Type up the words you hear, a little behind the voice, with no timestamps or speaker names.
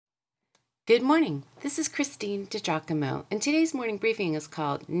Good morning. This is Christine DiGiacomo, and today's morning briefing is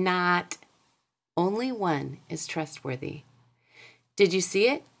called Not Only One is Trustworthy. Did you see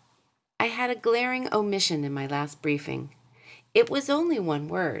it? I had a glaring omission in my last briefing. It was only one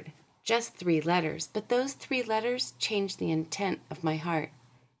word, just 3 letters, but those 3 letters changed the intent of my heart.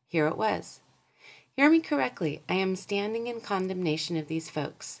 Here it was. Hear me correctly. I am standing in condemnation of these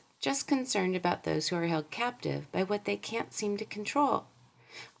folks, just concerned about those who are held captive by what they can't seem to control.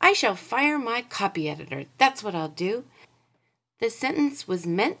 I shall fire my copy editor. That's what I'll do. The sentence was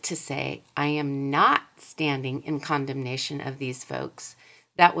meant to say, I am not standing in condemnation of these folks.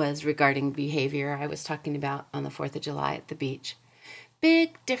 That was regarding behavior I was talking about on the 4th of July at the beach.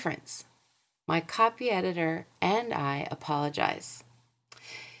 Big difference. My copy editor and I apologize.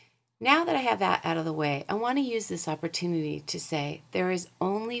 Now that I have that out of the way, I want to use this opportunity to say there is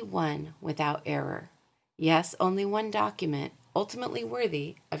only one without error. Yes, only one document ultimately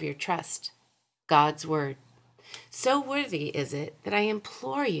worthy of your trust, God's Word. So worthy is it that I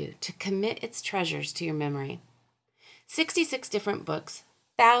implore you to commit its treasures to your memory. 66 different books,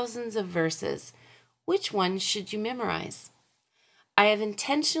 thousands of verses. Which one should you memorize? I have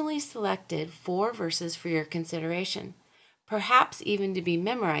intentionally selected 4 verses for your consideration, perhaps even to be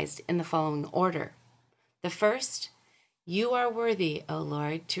memorized in the following order. The first, you are worthy, O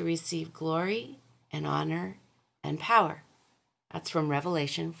Lord, to receive glory and honor and power. That's from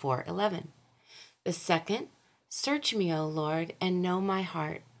Revelation 4:11. The second, search me, O Lord, and know my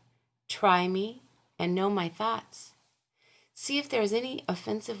heart. Try me and know my thoughts. See if there is any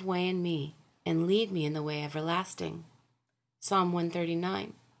offensive way in me, and lead me in the way everlasting. Psalm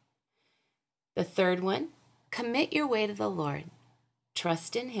 139. The third one, commit your way to the Lord.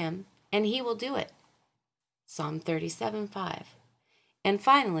 Trust in him, and he will do it. Psalm 37:5. And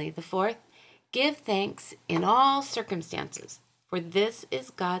finally, the fourth, give thanks in all circumstances, for this is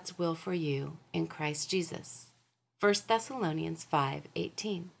God's will for you in Christ Jesus. 1 Thessalonians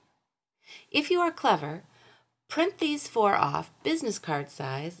 5:18. If you are clever, print these 4 off business card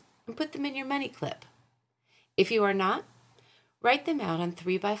size and put them in your money clip. If you are not, write them out on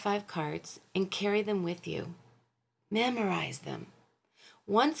 3x5 cards and carry them with you. Memorize them.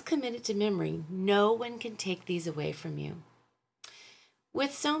 Once committed to memory, no one can take these away from you.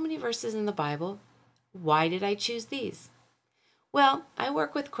 With so many verses in the Bible, why did I choose these? Well, I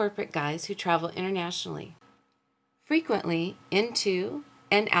work with corporate guys who travel internationally, frequently into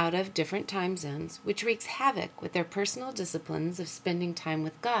and out of different time zones, which wreaks havoc with their personal disciplines of spending time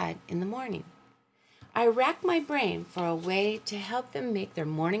with God in the morning. I rack my brain for a way to help them make their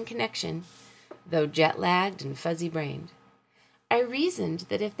morning connection, though jet-lagged and fuzzy-brained. I reasoned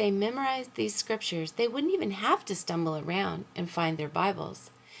that if they memorized these scriptures, they wouldn't even have to stumble around and find their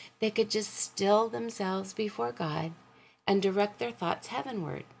Bibles. They could just still themselves before God and direct their thoughts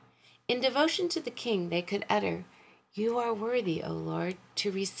heavenward. In devotion to the King, they could utter, you are worthy, O Lord,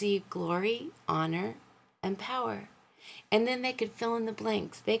 to receive glory, honor, and power. And then they could fill in the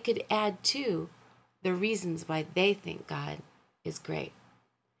blanks. They could add, too, the reasons why they think God is great.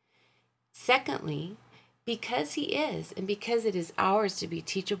 Secondly, because he is, and because it is ours to be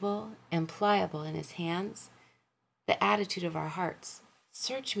teachable and pliable in his hands, the attitude of our hearts.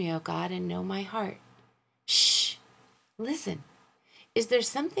 Search me, O God, and know my heart. Shh! Listen. Is there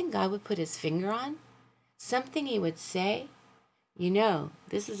something God would put his finger on? Something he would say? You know,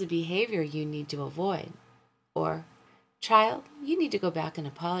 this is a behavior you need to avoid. Or, child, you need to go back and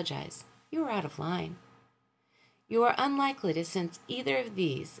apologize. You are out of line. You are unlikely to sense either of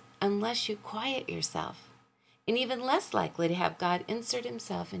these unless you quiet yourself, and even less likely to have God insert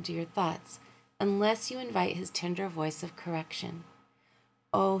himself into your thoughts unless you invite his tender voice of correction.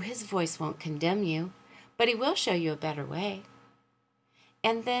 Oh, his voice won't condemn you, but he will show you a better way.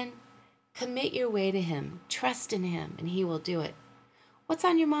 And then commit your way to him, trust in him, and he will do it. What's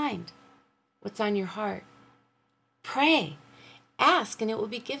on your mind? What's on your heart? Pray. Ask, and it will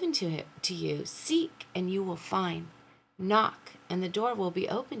be given to you. Seek, and you will find. Knock, and the door will be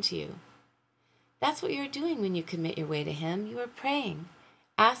open to you. That's what you're doing when you commit your way to him. You are praying,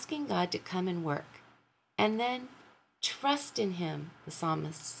 asking God to come and work. And then trust in him, the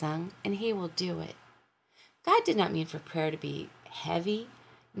psalmist sung, and he will do it. God did not mean for prayer to be heavy,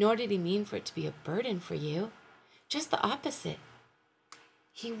 nor did he mean for it to be a burden for you. Just the opposite.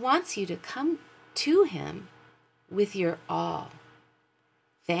 He wants you to come to him with your all.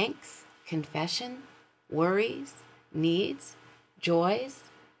 Thanks, confession, worries, needs, joys.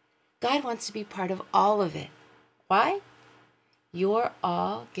 God wants to be part of all of it. Why? Your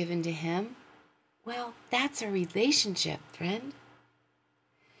all given to him? Well, that's a relationship, friend.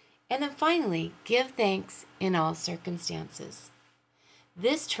 And then finally, give thanks in all circumstances.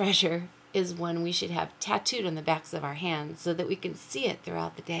 This treasure is one we should have tattooed on the backs of our hands so that we can see it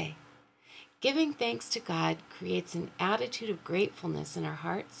throughout the day. Giving thanks to God creates an attitude of gratefulness in our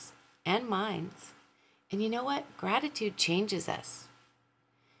hearts and minds. And you know what? Gratitude changes us.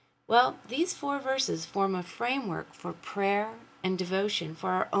 Well, these 4 verses form a framework for prayer and devotion for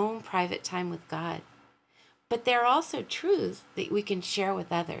our own private time with God. But they're also truths that we can share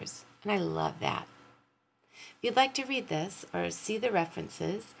with others, and I love that. If you'd like to read this or see the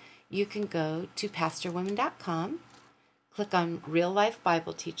references, you can go to pastorwomen.com, click on Real Life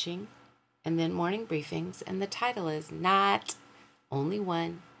Bible Teaching, and then Morning Briefings, and the title is Not Only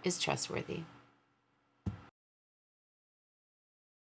One is Trustworthy.